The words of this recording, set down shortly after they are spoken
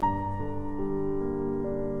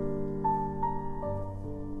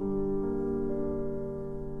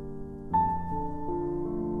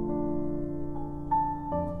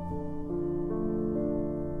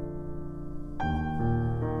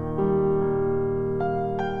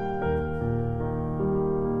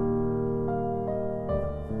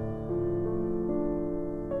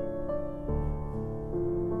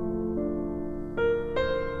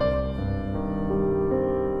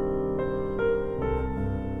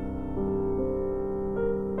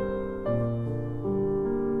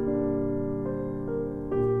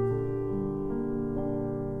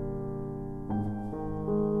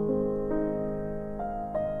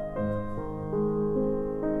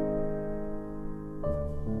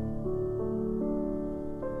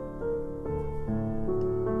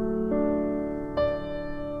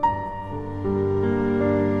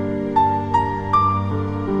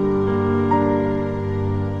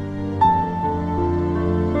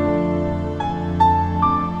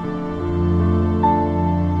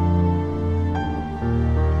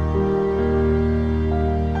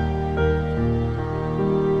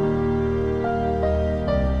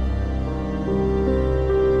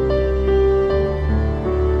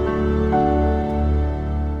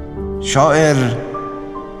شاعر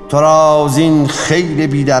تو را زین خیل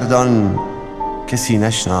بیدردان کسی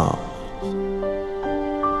نشناخت.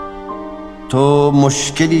 تو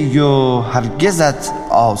مشکلی و هرگزت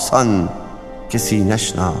آسان کسی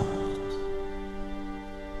نشناخت.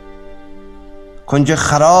 کنج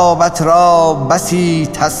خرابت را بسی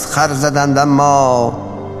تسخر زدند، اما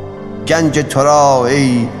گنج تو را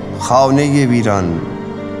ای خانه ویران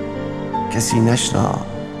کسی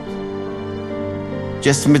نشناخت.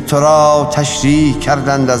 جسم تو را تشریح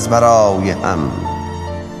کردند از برای هم،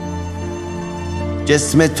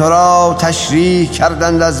 جسم تو را تشریح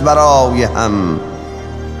کردند از برای هم،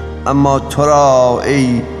 اما تو را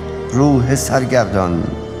ای روح سرگردان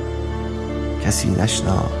کسی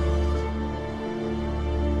نشناخت.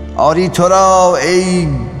 آری تو را ای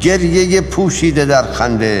گریه پوشیده در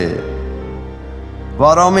خنده و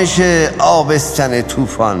آرامش آبستن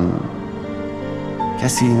طوفان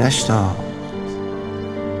کسی نشناخت.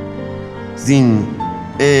 زین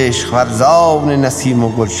عشق ورزان نسیم و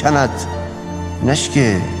گلشنت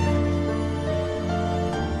نشکفت،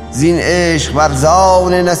 زین عشق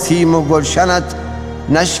ورزان نسیم و گلشنت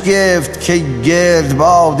نشگفت که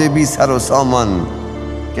گردباد بی سر و سامان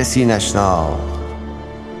کسی نشناخت.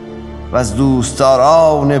 و از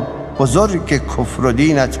دوستداران بزرگ کفر و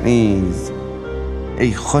دینت نیز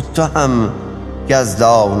ای خود تو هم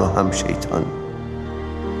یزدان و هم شیطان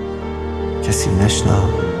کسی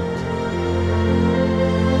نشناخت.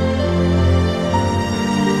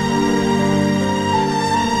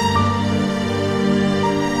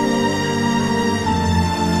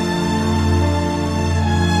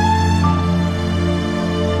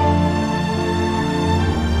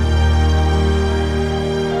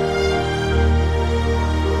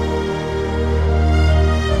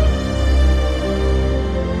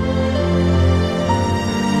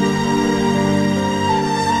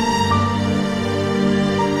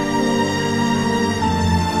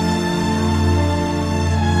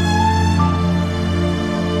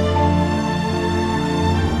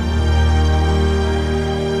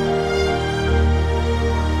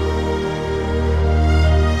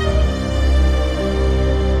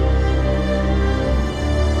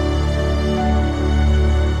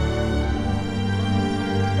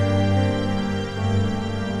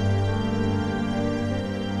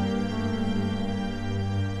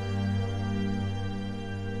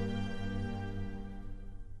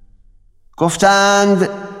 گفتند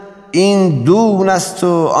این دون است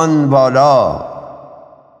و آن بالا،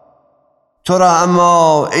 تو را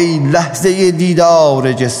اما ای لحظه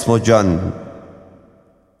دیدار جسم و جان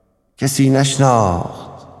کسی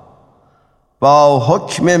نشناخت. با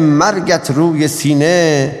حکم مرگت روی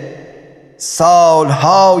سینه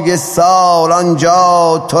سالهای سال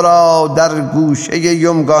آنجا تو را در گوشه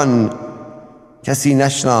یمگان کسی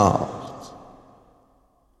نشناخت.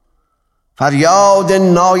 فریاد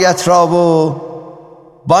نایت را و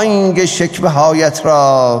بانگ شکوه هایت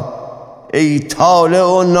را ای طالع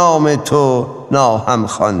و نام تو ناهم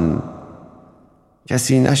خوان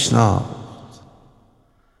کسی نشناخت.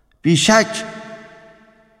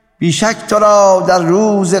 بیشک تو را در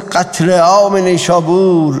روز قتل عام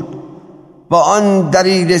نیشابور با آن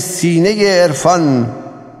دلیل سینه عرفان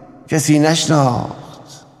کسی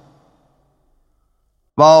نشناخت.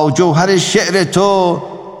 با جوهر شعر تو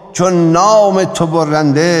چون نام تو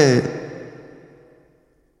برنده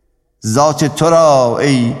ذات تو را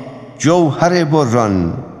ای جوهر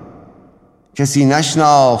بران کسی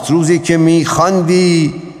نشناخت. روزی که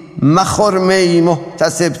می‌خواندی مخور می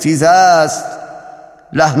محتسب تیز است،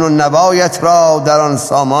 لحن و نوایت را در آن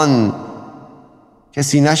سامان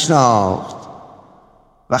کسی نشناخت.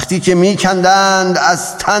 وقتی که می‌کندند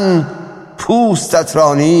از تن پوستت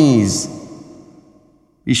را نیز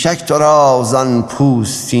بیشک تو را زان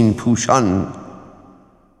پوستین پوشان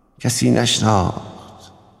کسی نشناخت.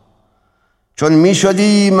 چون می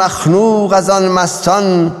شدی مخنوق از آن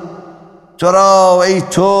مستان تو را ای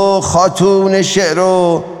تو خاتون شعر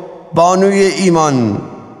و بانوی ایمان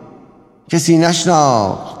کسی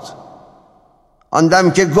نشناخت. آن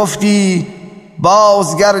دم که گفتی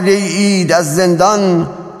بازگرد اید از زندان،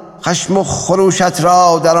 خشم و خروشت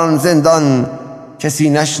را در آن زندان کسی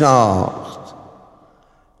نشناخت.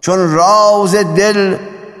 چون راز دل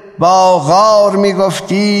با غار می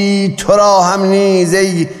گفتی تو را هم نیز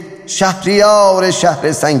ای شهریار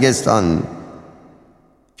شهر سنگستان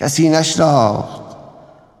کسی نشناخت.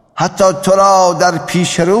 حتی تو را در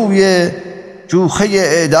پیش روی جوخه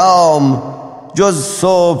اعدام جز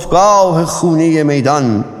صبحگاه خونی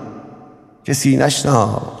میدان کسی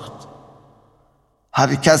نشناخت.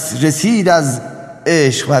 هر کس رسید از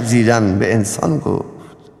عشق ورزیدن به انسان گفت،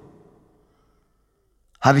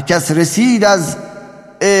 هر کس رسید از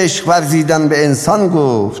عشق ورزیدن به انسان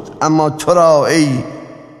گفت، اما تو را ای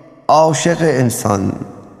عاشق انسان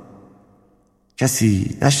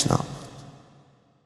کسی نشناخت.